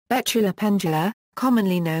Betula pendula,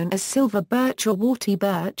 commonly known as silver birch or warty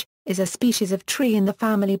birch, is a species of tree in the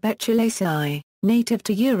family Betulaceae, native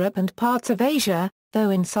to Europe and parts of Asia, though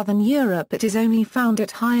in southern Europe it is only found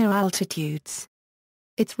at higher altitudes.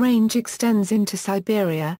 Its range extends into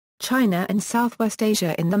Siberia, China and Southwest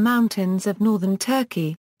Asia in the mountains of northern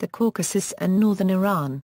Turkey, the Caucasus and northern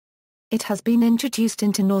Iran. It has been introduced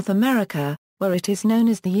into North America, where it is known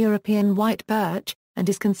as the European white birch, and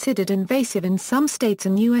is considered invasive in some states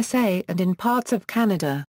in USA and in parts of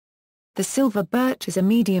Canada. The silver birch is a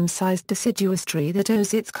medium-sized deciduous tree that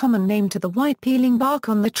owes its common name to the white peeling bark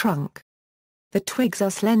on the trunk. The twigs are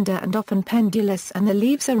slender and often pendulous, and the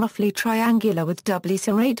leaves are roughly triangular with doubly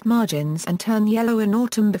serrate margins and turn yellow in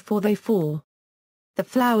autumn before they fall. The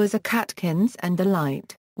flowers are catkins, and the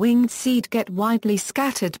light, winged seed get widely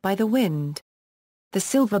scattered by the wind. The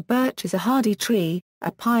silver birch is a hardy tree, a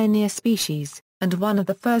pioneer species, and one of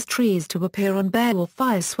the first trees to appear on bare or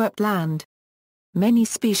fire-swept land. Many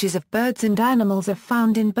species of birds and animals are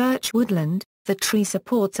found in birch woodland. The tree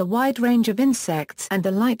supports a wide range of insects, and the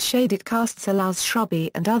light shade it casts allows shrubby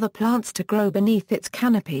and other plants to grow beneath its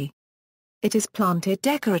canopy. It is planted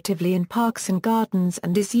decoratively in parks and gardens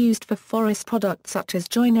and is used for forest products such as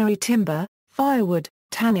joinery timber, firewood,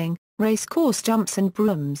 tanning, racecourse jumps and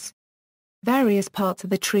brooms. Various parts of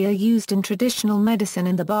the tree are used in traditional medicine,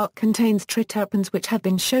 and the bark contains triterpenes which have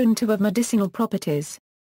been shown to have medicinal properties.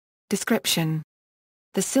 Description: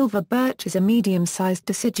 the silver birch is a medium-sized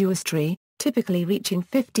deciduous tree, typically reaching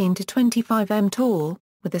 15 to 25 m tall,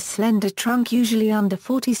 with a slender trunk usually under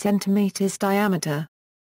 40 cm diameter.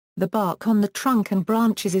 The bark on the trunk and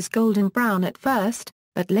branches is golden brown at first,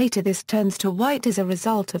 but later this turns to white as a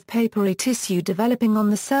result of papery tissue developing on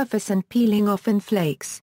the surface and peeling off in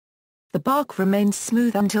flakes. The bark remains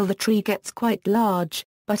smooth until the tree gets quite large,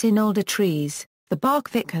 but in older trees, the bark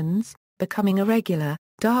thickens, becoming irregular,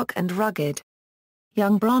 dark and rugged.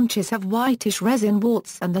 Young branches have whitish resin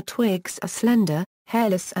warts, and the twigs are slender,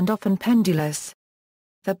 hairless and often pendulous.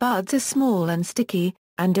 The buds are small and sticky,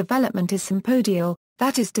 and development is sympodial,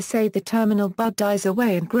 that is to say the terminal bud dies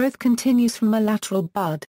away and growth continues from a lateral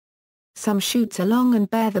bud. Some shoots are long and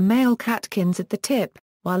bear the male catkins at the tip,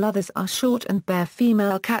 while others are short and bear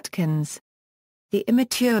female catkins. The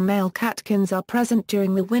immature male catkins are present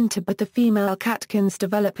during the winter, but the female catkins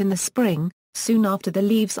develop in the spring, soon after the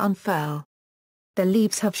leaves unfurl. The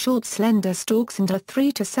leaves have short slender stalks and are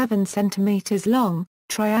 3 to 7 cm long,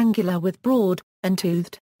 triangular with broad, and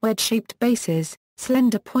toothed, wedge-shaped bases,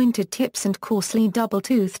 slender pointed tips and coarsely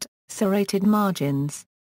double-toothed, serrated margins.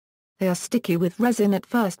 They are sticky with resin at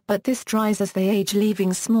first, but this dries as they age,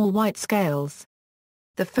 leaving small white scales.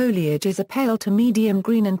 The foliage is a pale to medium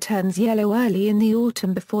green and turns yellow early in the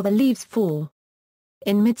autumn before the leaves fall.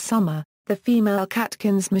 In midsummer, the female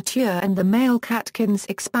catkins mature and the male catkins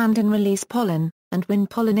expand and release pollen, and when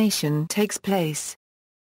pollination takes place.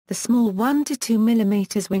 The small 1 to 2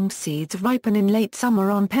 mm winged seeds ripen in late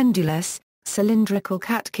summer on pendulous, cylindrical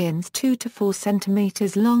catkins 2 to 4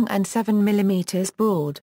 cm long and 7 mm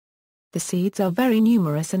broad. The seeds are very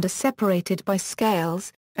numerous and are separated by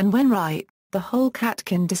scales, and when ripe, the whole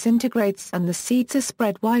catkin disintegrates and the seeds are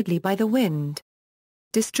spread widely by the wind.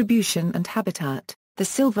 Distribution and habitat: the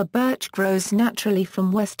silver birch grows naturally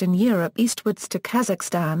from Western Europe eastwards to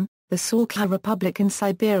Kazakhstan, the Sakhalin Republic in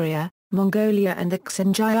Siberia, Mongolia and the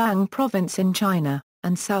Xinjiang province in China,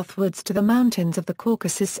 and southwards to the mountains of the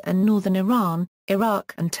Caucasus and northern Iran,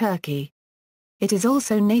 Iraq and Turkey. It is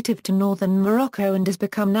also native to northern Morocco and has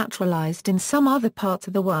become naturalized in some other parts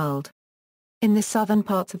of the world. In the southern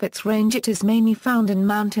parts of its range it is mainly found in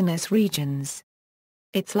mountainous regions.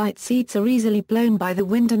 Its light seeds are easily blown by the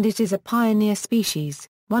wind, and it is a pioneer species,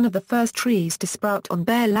 one of the first trees to sprout on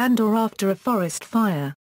bare land or after a forest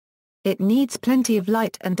fire. It needs plenty of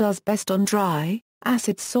light and does best on dry,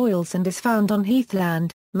 acid soils and is found on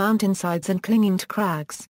heathland, mountainsides and clinging to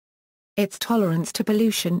crags. Its tolerance to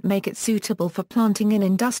pollution make it suitable for planting in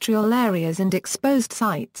industrial areas and exposed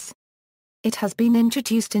sites. It has been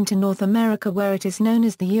introduced into North America, where it is known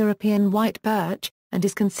as the European white birch, and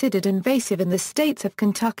is considered invasive in the states of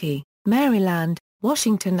Kentucky, Maryland,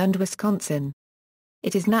 Washington and Wisconsin.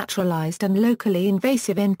 It is naturalized and locally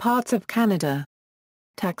invasive in parts of Canada.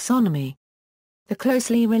 Taxonomy: the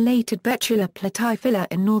closely related Betula platyphylla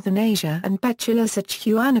in northern Asia and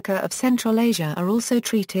Betulaceae of Central Asia are also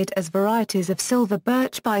treated as varieties of silver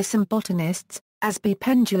birch by some botanists, as B.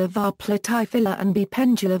 pendula var platyphylla and B.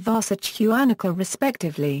 pendula var sechuanica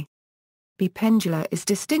respectively. B. pendula is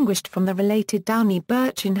distinguished from the related downy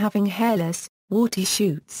birch in having hairless, warty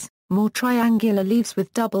shoots, more triangular leaves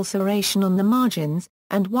with double serration on the margins,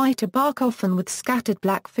 and whiter bark often with scattered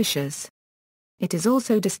black fissures. It is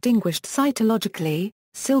also distinguished cytologically,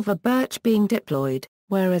 silver birch being diploid,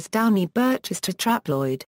 whereas downy birch is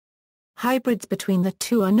tetraploid. Hybrids between the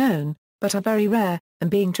two are known, but are very rare,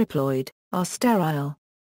 and being triploid, are sterile.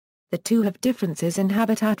 The two have differences in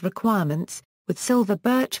habitat requirements, with silver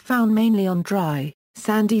birch found mainly on dry,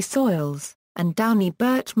 sandy soils, and downy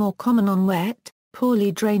birch more common on wet,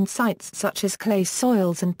 poorly drained sites such as clay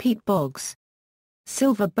soils and peat bogs.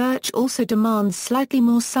 Silver birch also demands slightly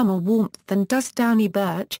more summer warmth than does downy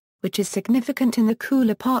birch, which is significant in the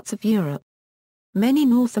cooler parts of Europe. Many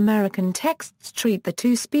North American texts treat the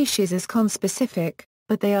two species as conspecific,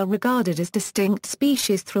 but they are regarded as distinct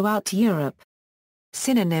species throughout Europe.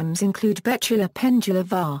 Synonyms include Betula pendula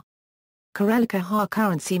var. Corellica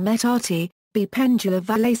harcarency metati, B. pendula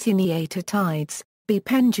valaceae tides, B.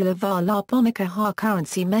 pendula var larponica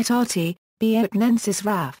harcarency metati, B. oetnensis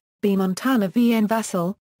raf, B. montana v.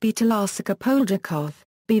 envasal, B. Betulaceae poldrakov,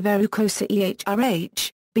 B. verrucosa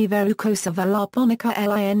ehrh, B. verrucosa larponica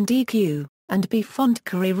lindq, and B.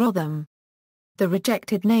 fontcari rotham. The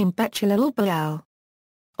rejected name Betula albial.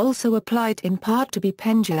 Also applied in part to B.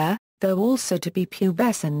 pendula, though also to B.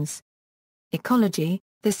 pubescens. Ecology: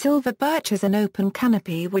 the silver birch has an open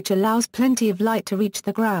canopy which allows plenty of light to reach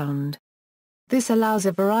the ground. This allows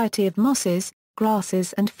a variety of mosses,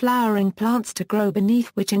 grasses and flowering plants to grow beneath,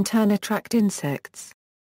 which in turn attract insects.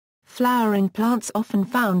 Flowering plants often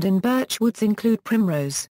found in birch woods include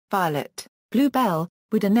primrose, violet, bluebell,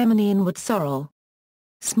 wood anemone and wood sorrel.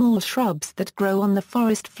 Small shrubs that grow on the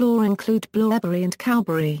forest floor include blorberry and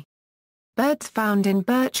cowberry. Birds found in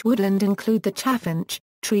birch woodland include the chaffinch,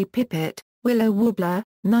 tree pipit, willow warbler,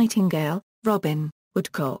 nightingale, robin,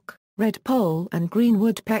 woodcock, redpoll and green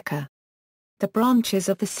woodpecker. The branches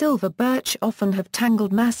of the silver birch often have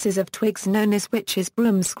tangled masses of twigs known as witches'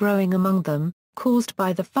 brooms growing among them, caused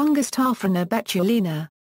by the fungus Taphrina betulina.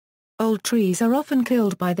 Old trees are often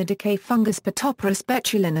killed by the decay fungus Petoporus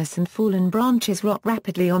betulinus, and fallen branches rot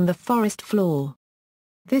rapidly on the forest floor.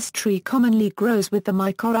 This tree commonly grows with the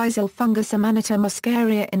mycorrhizal fungus Amanita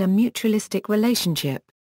muscaria in a mutualistic relationship.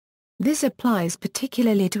 This applies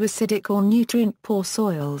particularly to acidic or nutrient-poor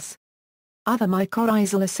soils. Other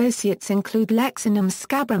mycorrhizal associates include Lexinum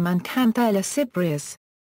scabrum and Canthella cibrius.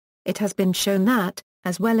 It has been shown that,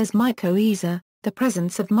 as well as mycorrhiza, the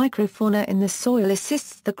presence of microfauna in the soil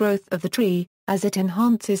assists the growth of the tree, as it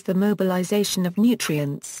enhances the mobilization of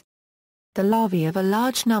nutrients. The larvae of a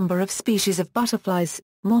large number of species of butterflies,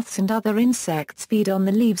 moths and other insects feed on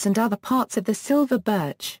the leaves and other parts of the silver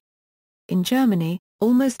birch. In Germany,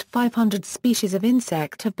 almost 500 species of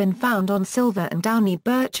insect have been found on silver and downy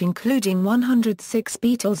birch, including 106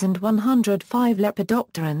 beetles and 105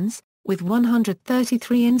 lepidopterans, with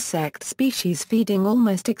 133 insect species feeding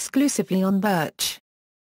almost exclusively on birch.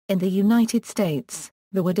 In the United States,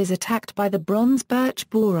 the wood is attacked by the bronze birch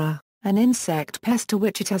borer, an insect pest to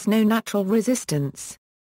which it has no natural resistance.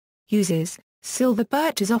 Uses: silver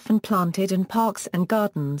birch is often planted in parks and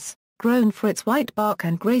gardens, grown for its white bark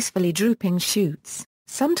and gracefully drooping shoots,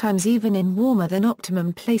 sometimes even in warmer than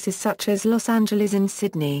optimum places such as Los Angeles and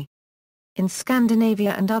Sydney. In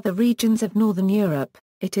Scandinavia and other regions of northern Europe,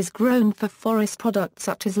 it is grown for forest products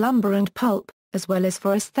such as lumber and pulp, as well as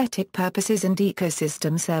for aesthetic purposes and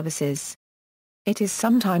ecosystem services. It is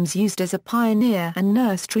sometimes used as a pioneer and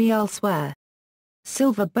nurse tree elsewhere.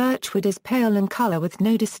 Silver birchwood is pale in color with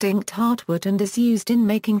no distinct heartwood and is used in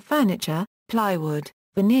making furniture, plywood,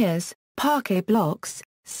 veneers, parquet blocks,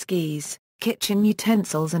 skis, kitchen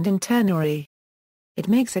utensils and internary. It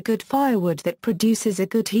makes a good firewood that produces a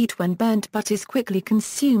good heat when burnt but is quickly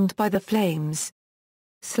consumed by the flames.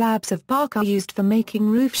 Slabs of bark are used for making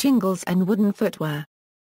roof shingles and wooden footwear.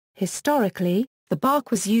 Historically, the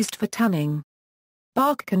bark was used for tanning.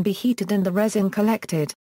 Bark can be heated and the resin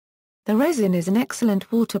collected. The resin is an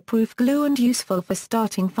excellent waterproof glue and useful for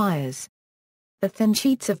starting fires. The thin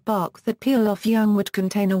sheets of bark that peel off young wood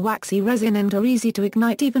contain a waxy resin and are easy to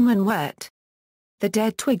ignite even when wet. The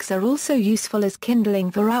dead twigs are also useful as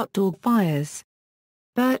kindling for outdoor fires.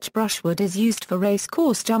 Birch brushwood is used for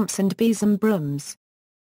racecourse jumps and besom brooms.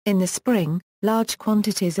 In the spring, large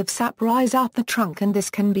quantities of sap rise up the trunk and this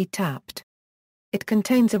can be tapped. It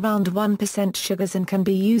contains around 1% sugars and can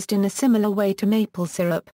be used in a similar way to maple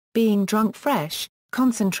syrup, being drunk fresh,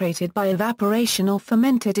 concentrated by evaporation or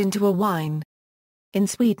fermented into a wine. In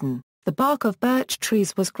Sweden, the bark of birch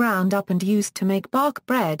trees was ground up and used to make bark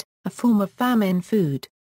bread, a form of famine food.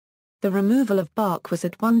 The removal of bark was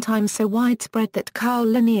at one time so widespread that Carl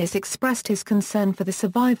Linnaeus expressed his concern for the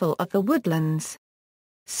survival of the woodlands.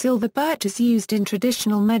 Silver birch is used in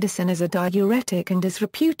traditional medicine as a diuretic and is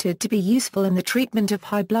reputed to be useful in the treatment of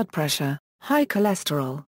high blood pressure, high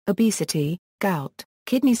cholesterol, obesity, gout,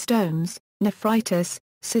 kidney stones, nephritis,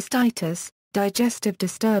 cystitis, digestive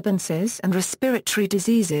disturbances and respiratory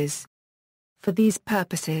diseases. For these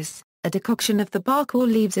purposes, a decoction of the bark or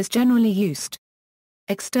leaves is generally used.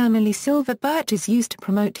 Externally, silver birch is used to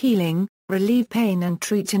promote healing, relieve pain and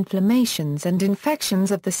treat inflammations and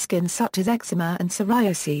infections of the skin such as eczema and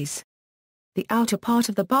psoriasis. The outer part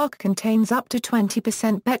of the bark contains up to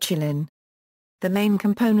 20% betulin. The main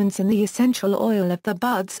components in the essential oil of the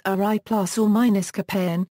buds are I plus or minus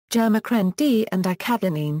capain, germacren D and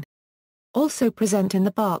icathinine. Also present in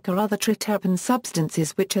the bark are other triterpene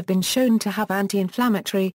substances which have been shown to have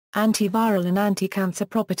anti-inflammatory, antiviral and anti-cancer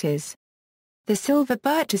properties. The silver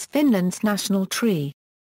birch is Finland's national tree.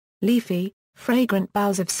 Leafy, fragrant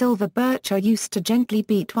boughs of silver birch are used to gently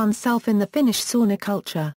beat oneself in the Finnish sauna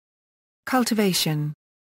culture. Cultivation.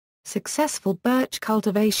 Successful birch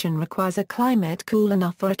cultivation requires a climate cool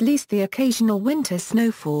enough for at least the occasional winter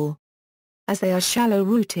snowfall. As they are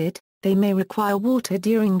shallow-rooted, they may require water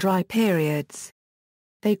during dry periods.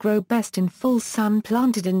 They grow best in full sun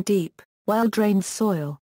planted in deep, well-drained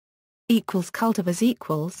soil.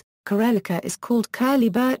 Cultivars Karelica is called curly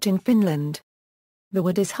birch in Finland. The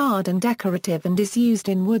wood is hard and decorative and is used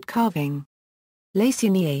in wood carving.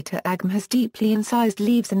 Laciniata agm has deeply incised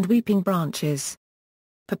leaves and weeping branches.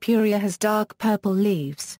 Purpurea has dark purple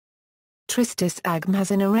leaves. Tristis agm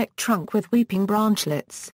has an erect trunk with weeping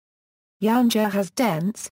branchlets. Yaunja has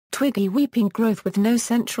dense, twiggy weeping growth with no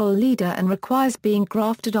central leader and requires being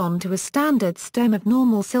grafted onto a standard stem of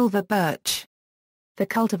normal silver birch. The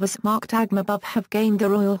cultivars marked agm above have gained the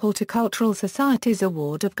Royal Horticultural Society's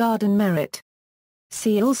Award of Garden Merit.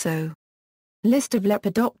 See also: List of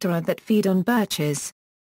Lepidoptera that feed on birches.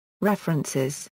 References